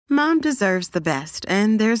Mom deserves the best,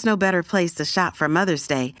 and there's no better place to shop for Mother's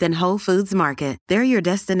Day than Whole Foods Market. They're your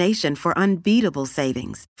destination for unbeatable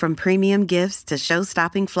savings, from premium gifts to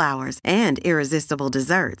show-stopping flowers and irresistible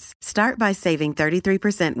desserts. Start by saving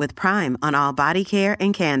 33% with Prime on all body care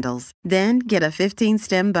and candles. Then get a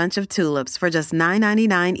 15-stem bunch of tulips for just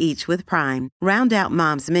 $9.99 each with Prime. Round out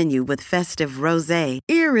Mom's menu with festive rosé,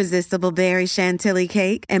 irresistible berry chantilly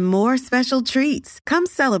cake, and more special treats. Come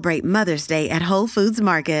celebrate Mother's Day at Whole Foods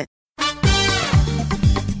Market.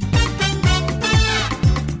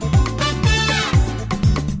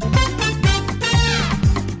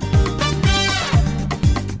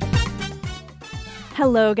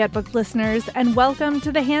 Hello, Get Book listeners, and welcome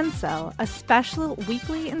to The Hand Sell, a special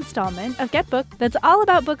weekly installment of Get Book that's all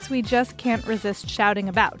about books we just can't resist shouting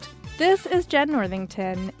about. This is Jen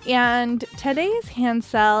Northington, and today's Hand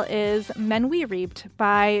Sell is Men We Reaped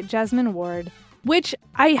by Jesmyn Ward, which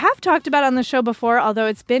I have talked about on the show before, although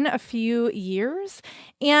it's been a few years,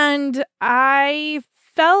 and I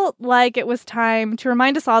felt like it was time to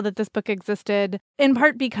remind us all that this book existed, in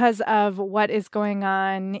part because of what is going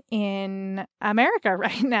on in America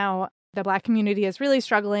right now. The Black community is really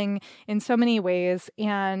struggling in so many ways,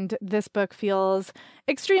 and this book feels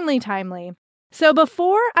extremely timely. So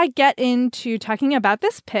before I get into talking about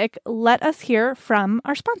this pick, let us hear from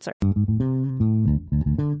our sponsor.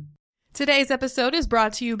 Today's episode is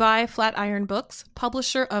brought to you by Flatiron Books,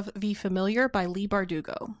 publisher of The Familiar by Leigh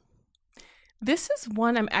Bardugo. This is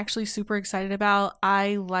one I'm actually super excited about.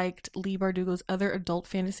 I liked Leigh Bardugo's other adult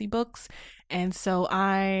fantasy books, and so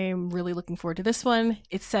I'm really looking forward to this one.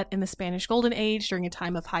 It's set in the Spanish Golden Age during a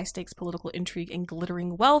time of high-stakes political intrigue and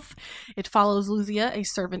glittering wealth. It follows Luzia, a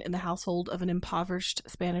servant in the household of an impoverished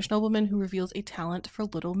Spanish nobleman who reveals a talent for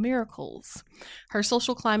little miracles. Her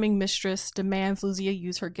social climbing mistress demands Luzia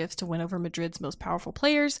use her gifts to win over Madrid's most powerful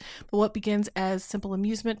players, but what begins as simple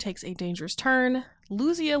amusement takes a dangerous turn.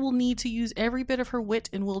 Luzia will need to use every bit of her wit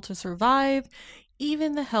and will to survive,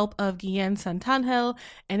 even the help of Guillen Santangel,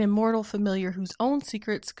 an immortal familiar whose own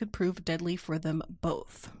secrets could prove deadly for them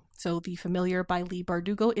both. So The Familiar by Leigh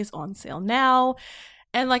Bardugo is on sale now.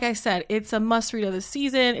 And like I said, it's a must-read of the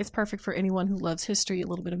season. It's perfect for anyone who loves history, a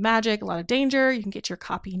little bit of magic, a lot of danger. You can get your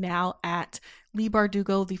copy now at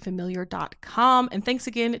LeighBardugoTheFamiliar.com. And thanks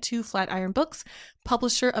again to Flatiron Books,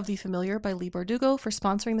 publisher of The Familiar by Leigh Bardugo, for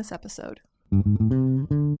sponsoring this episode.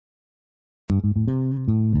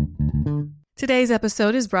 Today's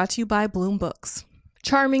episode is brought to you by Bloom Books.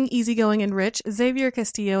 Charming, easygoing, and rich, Xavier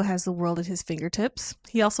Castillo has the world at his fingertips.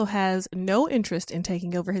 He also has no interest in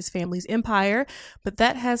taking over his family's empire, but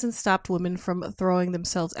that hasn't stopped women from throwing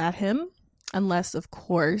themselves at him, unless, of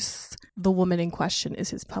course, the woman in question is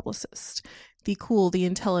his publicist. The cool, the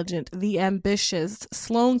intelligent, the ambitious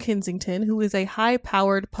Sloane Kensington, who is a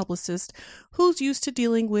high-powered publicist who's used to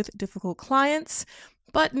dealing with difficult clients,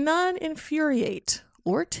 but none infuriate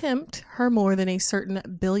or tempt her more than a certain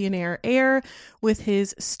billionaire heir with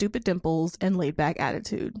his stupid dimples and laid-back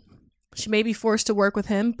attitude. She may be forced to work with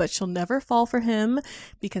him, but she'll never fall for him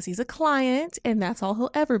because he's a client and that's all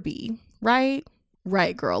he'll ever be, right?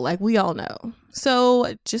 Right, girl, like we all know.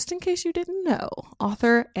 So, just in case you didn't know,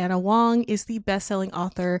 author Ana Huang is the best-selling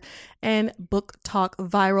author and Book Talk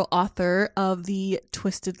viral author of the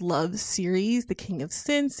Twisted Love series, the King of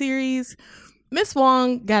Sin series. Miss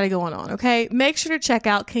Huang got it going on, okay? Make sure to check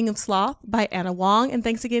out King of Sloth by Ana Huang, and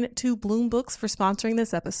thanks again to Bloom Books for sponsoring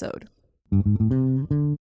this episode.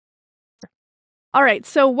 All right,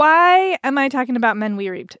 so why am I talking about Men We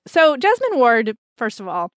Reaped? So Jesmyn Ward, first of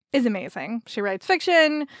all, is amazing. She writes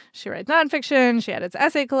fiction, she writes nonfiction, she edits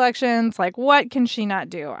essay collections. Like, what can she not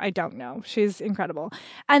do? I don't know. She's incredible.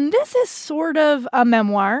 And this is sort of a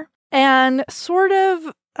memoir and sort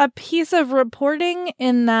of a piece of reporting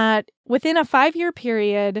in that within a 5-year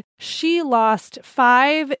period, she lost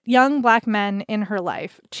 5 young Black men in her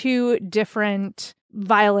life to different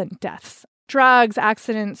violent deaths. Drugs,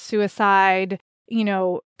 accidents, suicide,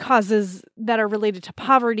 causes that are related to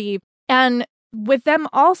poverty. And with them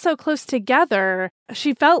all so close together,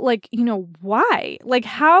 she felt like, why? Like,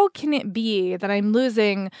 how can it be that I'm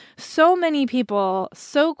losing so many people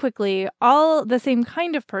so quickly, all the same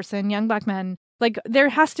kind of person, young Black men? Like, there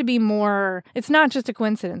has to be more. It's not just a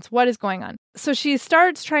coincidence. What is going on? So she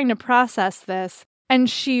starts trying to process this, and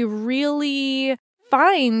she really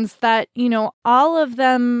finds that, all of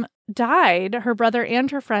them died, her brother and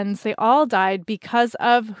her friends, they all died because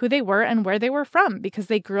of who they were and where they were from, because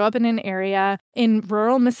they grew up in an area in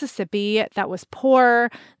rural Mississippi that was poor,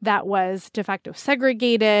 that was de facto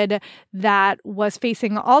segregated, that was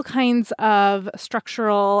facing all kinds of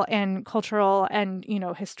structural and cultural and,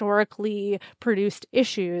 historically produced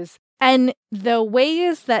issues. And the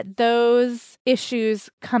ways that those issues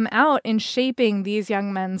come out in shaping these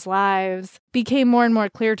young men's lives became more and more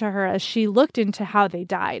clear to her as she looked into how they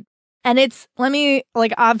died. And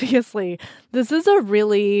obviously, this is a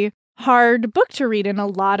really hard book to read in a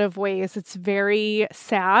lot of ways. It's very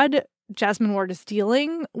sad. Jesmyn Ward is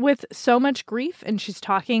dealing with so much grief, and she's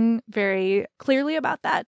talking very clearly about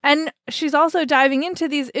that. And she's also diving into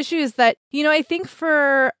these issues that, I think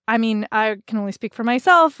I can only speak for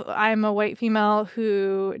myself. I'm a white female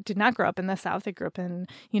who did not grow up in the South. I grew up in,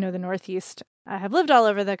 the Northeast. I have lived all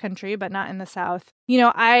over the country, but not in the South.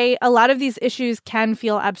 A lot of these issues can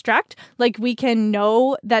feel abstract. Like, we can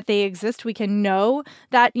know that they exist. We can know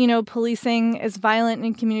that, policing is violent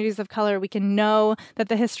in communities of color. We can know that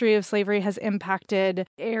the history of slavery has impacted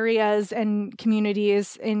areas and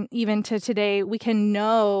communities, and even to today, we can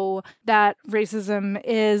know that racism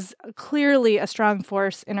is clearly a strong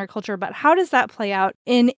force in our culture. But how does that play out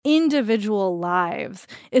in individual lives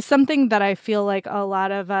is something that I feel like a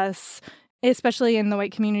lot of us, especially in the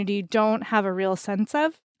white community, don't have a real sense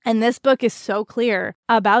of. And this book is so clear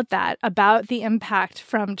about that, about the impact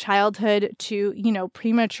from childhood to,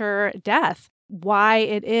 premature death. Why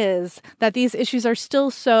it is that these issues are still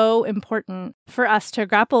so important for us to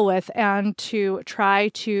grapple with and to try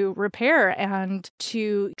to repair and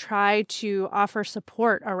to try to offer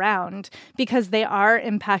support around, because they are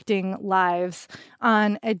impacting lives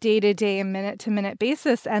on a day-to-day, minute-to-minute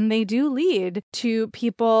basis, and they do lead to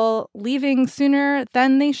people leaving sooner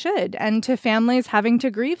than they should and to families having to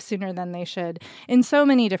grieve sooner than they should in so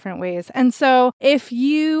many different ways. And so if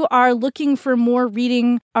you are looking for more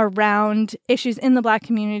reading around issues in the Black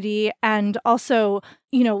community and also,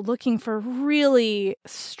 looking for really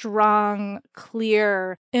strong,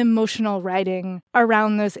 clear, emotional writing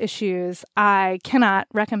around those issues, I cannot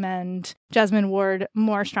recommend Jesmyn Ward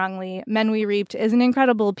more strongly. Men We Reaped is an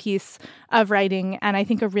incredible piece of writing, and I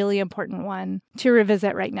think a really important one to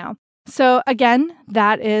revisit right now. So again,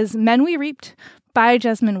 that is Men We Reaped by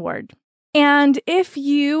Jesmyn Ward. And if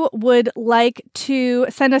you would like to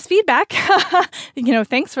send us feedback,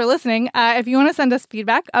 thanks for listening. If you want to send us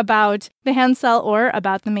feedback about The Hand Cell or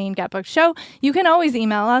about the main Get Booked show, you can always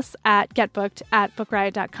email us at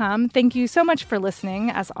getbooked@bookriot.com. Thank you so much for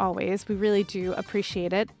listening, as always. We really do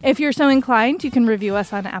appreciate it. If you're so inclined, you can review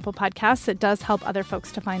us on Apple Podcasts. It does help other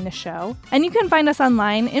folks to find the show. And you can find us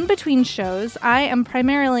online in between shows. I am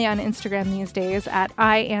primarily on Instagram these days at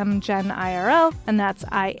IamJenIRL, and that's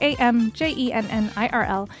IamJenNIRL.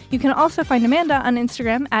 You can also find Amanda on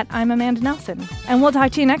Instagram at I'm Amanda Nelson. And we'll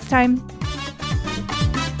talk to you next time.